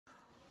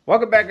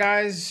Welcome back,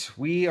 guys.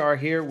 We are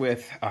here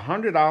with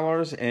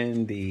 $100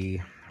 in the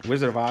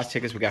Wizard of Oz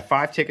tickets. We got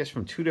 5 tickets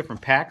from 2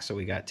 different packs. So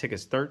we got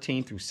tickets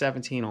 13 through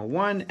 17 on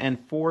one and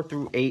 4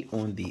 through 8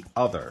 on the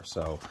other.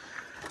 So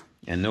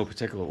in no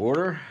particular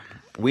order.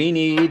 We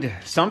need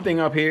something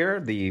up here.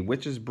 The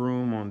witch's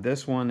broom on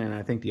this one, and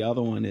I think the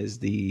other one is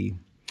the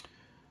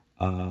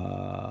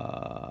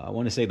I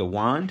want to say the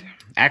wand.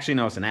 Actually,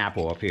 no, it's an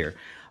apple up here.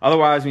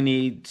 Otherwise, we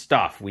need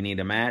stuff. We need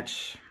to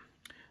match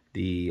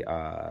the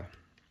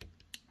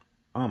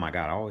oh my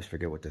God, I always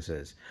forget what this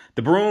is.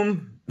 The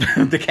broom,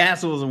 the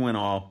castle is a win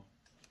all.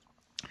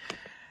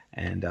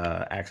 And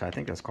actually, I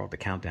think that's called the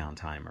countdown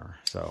timer.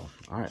 So,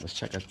 all right, let's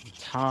check at the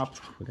top.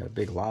 We got a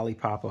big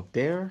lollipop up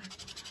there.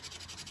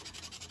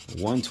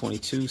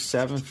 122,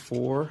 7,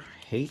 4,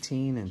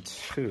 18, and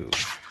 2.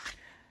 It's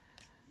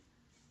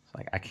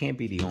like, I can't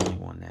be the only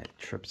one that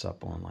trips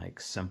up on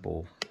like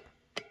simple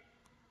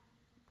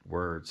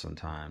words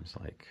sometimes.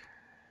 Like,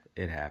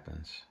 it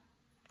happens.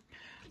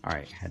 All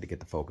right, had to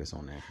get the focus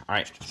on there. All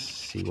right, let's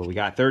see what we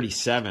got.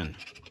 37,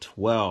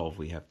 12,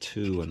 we have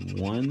 2 and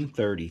 1,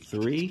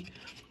 33,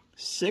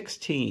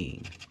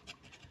 16.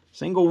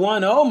 Single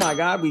one, oh my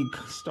God, we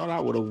start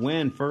out with a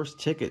win. First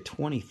ticket,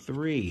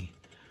 23,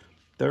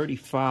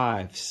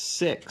 35,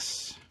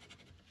 6,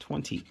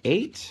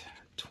 28,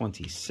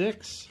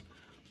 26,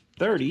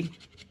 30,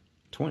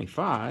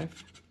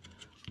 25,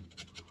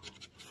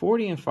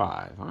 40, and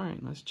 5. All right,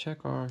 let's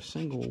check our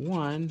single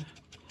one.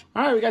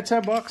 All right, we got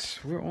 10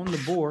 bucks. We're on the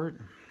board.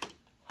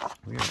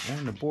 We are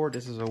on the board.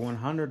 This is a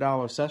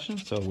 $100 session,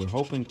 so we're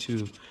hoping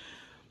to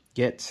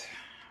get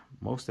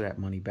most of that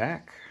money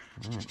back.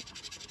 All right.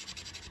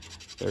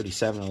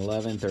 37,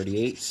 11,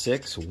 38,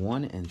 6,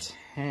 1, and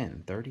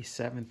 10.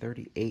 37,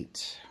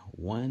 38,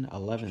 1,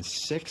 11,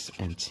 6,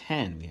 and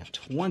 10. We have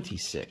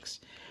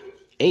 26,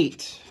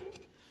 8,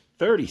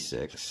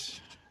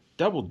 36,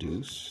 double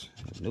deuce.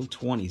 No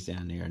 20s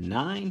down there.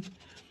 9,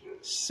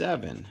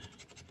 7,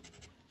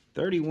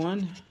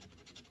 31,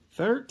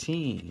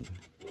 13,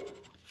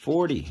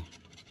 40,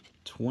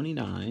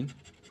 29,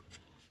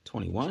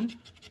 21,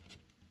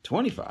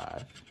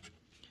 25,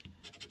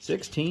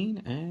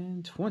 16,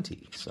 and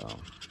 20. So,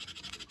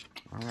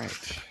 all right.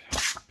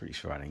 Pretty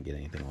sure I didn't get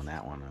anything on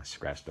that one. I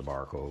scratched the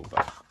barcode,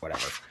 but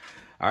whatever.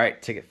 All right,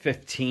 ticket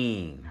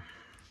 15.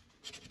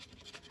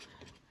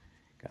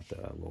 Got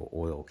the little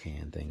oil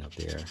can thing up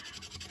there.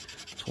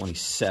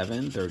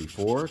 27,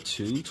 34,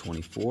 2,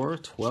 24,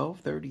 12,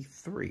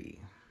 33.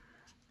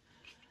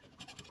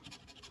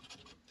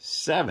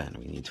 7,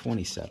 we need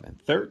 27,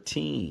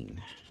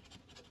 13,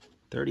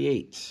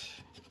 38,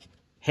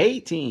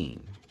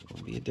 18,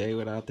 won't be a day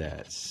without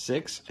that,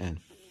 6 and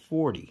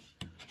 40,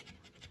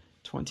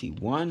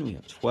 21, we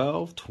have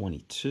 12,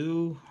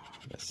 22,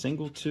 a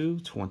single 2,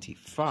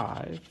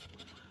 25,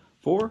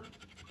 4,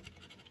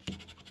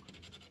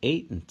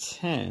 8 and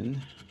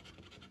 10,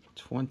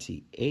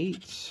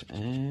 28,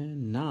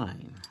 and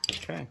 9.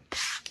 Okay.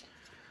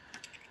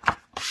 All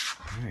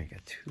right,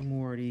 got 2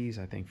 more of these,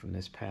 I think, from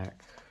this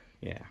pack.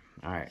 Yeah.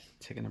 All right.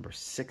 Ticket number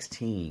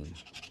 16.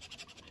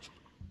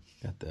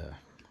 Got the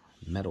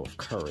Medal of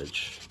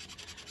Courage.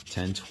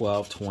 10,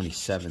 12,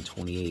 27,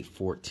 28,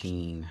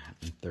 14,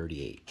 and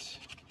 38.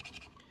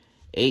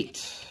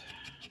 8.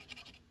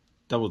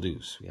 Double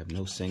deuce. We have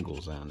no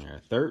singles on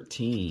there.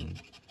 13.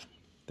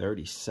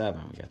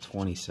 37. We got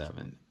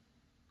 27.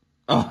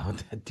 Oh,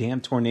 that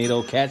damn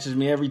tornado catches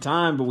me every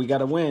time, but we got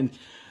to win.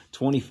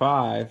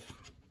 25.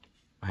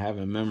 I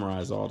haven't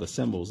memorized all the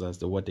symbols as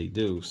to what they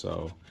do,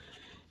 so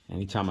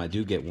anytime I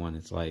do get one,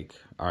 it's like,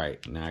 all right,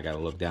 now I got to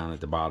look down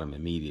at the bottom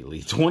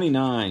immediately.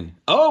 29.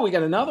 Oh, we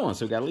got another one.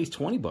 So we got at least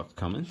 20 bucks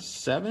coming.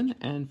 7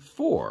 and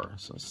 4.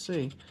 So let's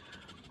see.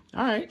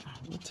 All right,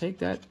 we'll take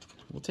that.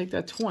 We'll take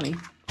that 20.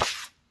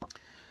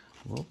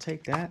 We'll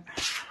take that.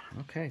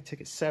 Okay,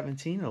 ticket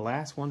 17, the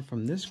last one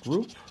from this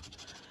group.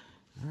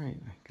 All right,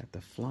 got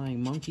the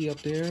flying monkey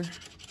up there.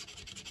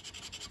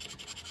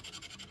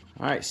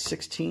 All right,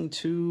 16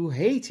 to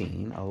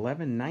 18,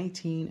 11,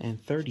 19,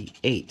 and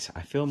 38.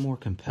 I feel more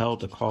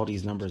compelled to call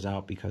these numbers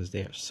out because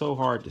they are so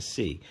hard to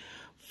see.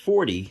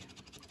 40,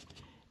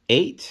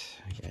 8,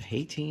 I got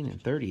 18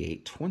 and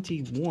 38,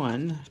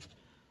 21,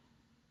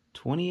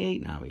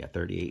 28, now we got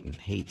 38 and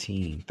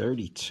 18,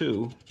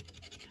 32,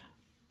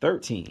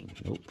 13,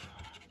 nope,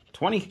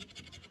 20,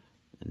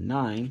 and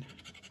 9,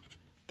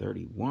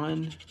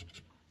 31,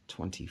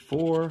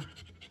 24,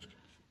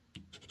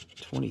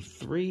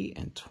 23,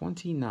 and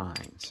 29.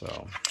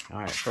 So, all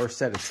right, first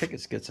set of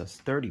tickets gets us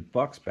 30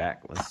 bucks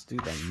back. Let's do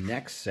the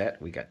next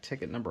set. We got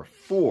ticket number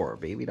 4,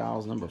 baby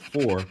dolls number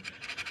 4. All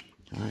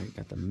right,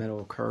 got the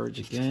Medal of Courage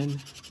again.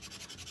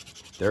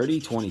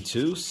 30,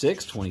 22,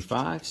 6,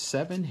 25,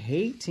 7,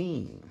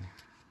 18.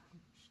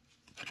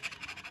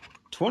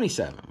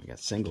 27, we got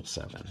single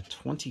 7.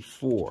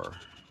 24,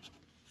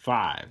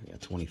 5, we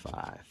got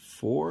 25.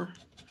 4,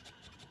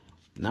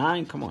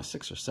 9, come on,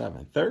 6 or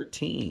 7.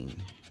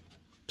 13,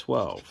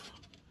 12,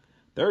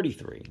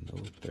 33,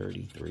 no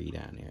 33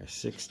 down there,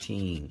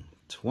 16,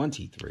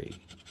 23,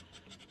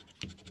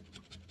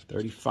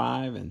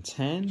 35, and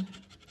 10,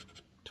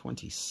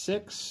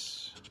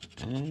 26,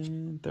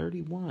 and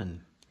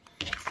 31.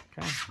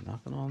 Okay,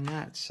 nothing on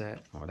that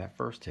set, or that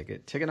first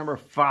ticket. Ticket number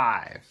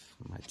 5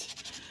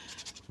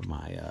 for my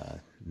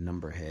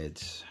number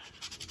heads.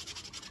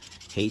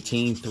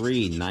 18,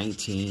 3,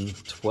 19,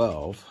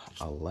 12,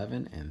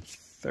 11, and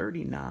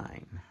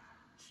 39.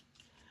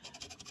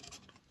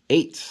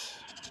 8,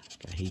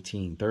 got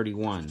 18,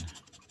 31,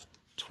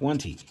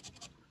 20.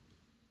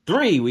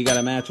 3, we got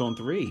a match on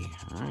 3.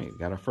 All right,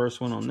 got our first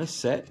one on this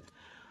set.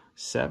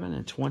 7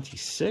 and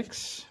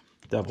 26,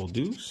 double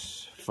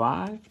deuce,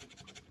 5,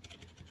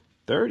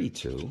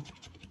 32,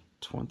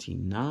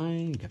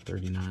 29, got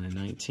 39 and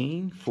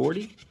 19,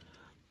 40,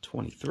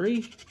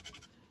 23,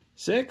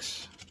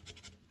 6,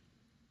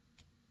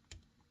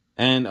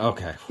 and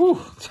okay,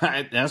 whew,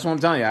 that's what I'm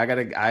telling you.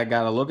 I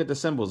gotta look at the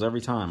symbols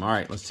every time. All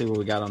right, let's see what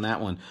we got on that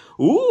one.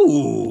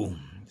 Ooh,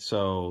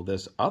 so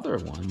this other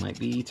one might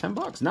be 10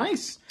 bucks.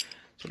 Nice.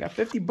 So we got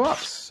 50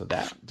 bucks. So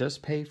that does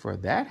pay for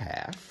that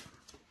half.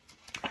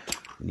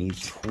 We need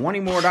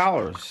 $20 more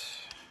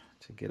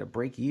to get a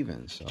break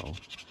even. So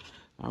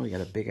now we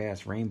got a big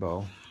ass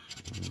rainbow.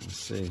 Let's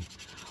see.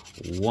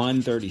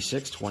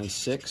 136,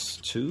 26,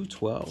 2,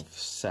 12,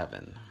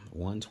 7.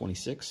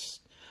 126,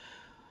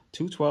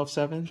 2, 12,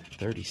 7,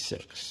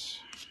 36.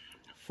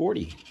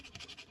 40,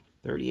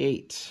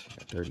 38,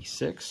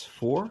 36,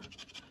 4,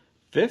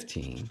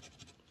 15,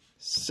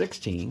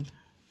 16,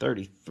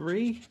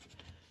 33,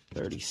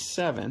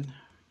 37,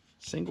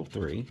 single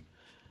 3,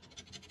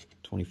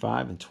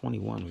 25 and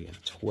 21. We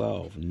have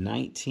 12,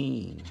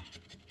 19,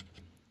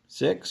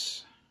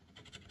 6,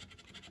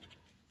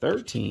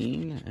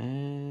 13,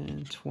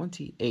 and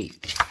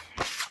 28.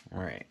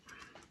 All right.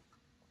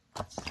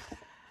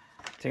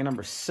 Ticket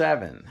number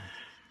 7.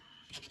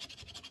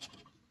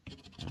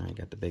 All right,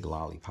 got the big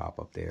lollipop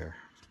up there.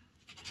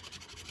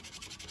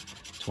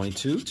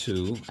 22,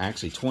 2,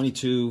 actually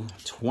 22,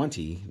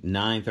 20,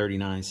 9,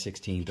 39,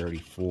 16,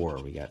 34.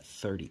 We got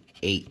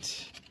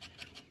 38,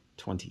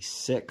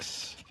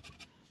 26,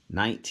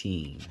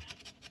 19,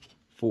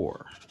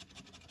 4,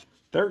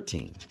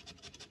 13,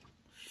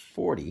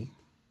 40,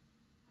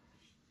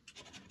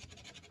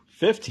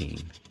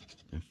 15,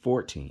 and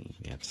 14.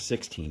 We have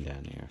 16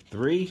 down there.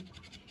 3,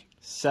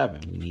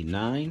 7. We need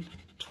 9,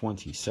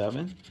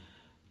 27,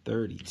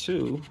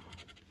 32,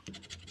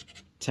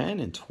 10,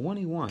 and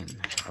 21.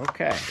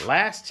 Okay,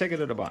 last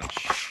ticket of the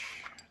bunch.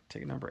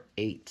 Ticket number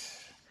 8.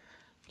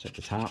 Check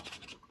the top.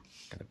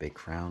 Got a big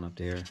crown up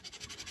there.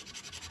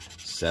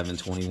 7,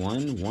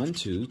 21, 1,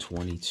 2,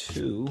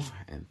 22,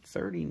 and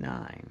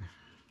 39.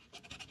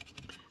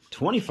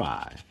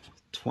 25,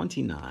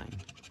 29,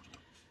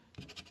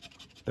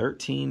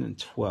 13, and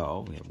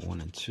 12. We have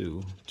 1 and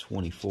 2.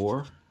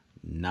 24,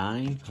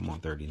 9. Come on,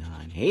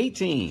 39.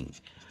 18,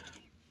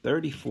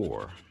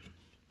 34,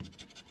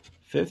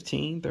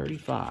 15,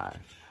 35.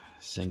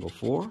 Single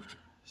 4,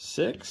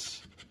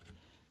 6,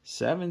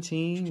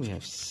 17. We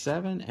have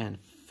 7 and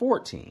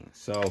 14.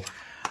 So,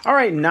 all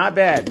right, not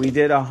bad. We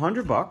did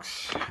 100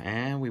 bucks,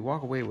 and we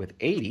walk away with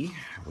 80.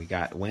 We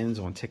got wins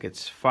on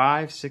tickets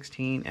 5,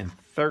 16, and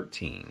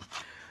 13.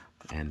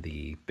 And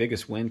the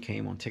biggest win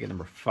came on ticket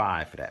number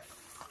 5 for that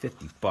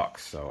 50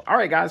 bucks. So, all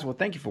right, guys. Well,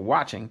 thank you for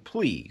watching.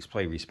 Please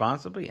play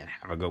responsibly and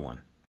have a good one.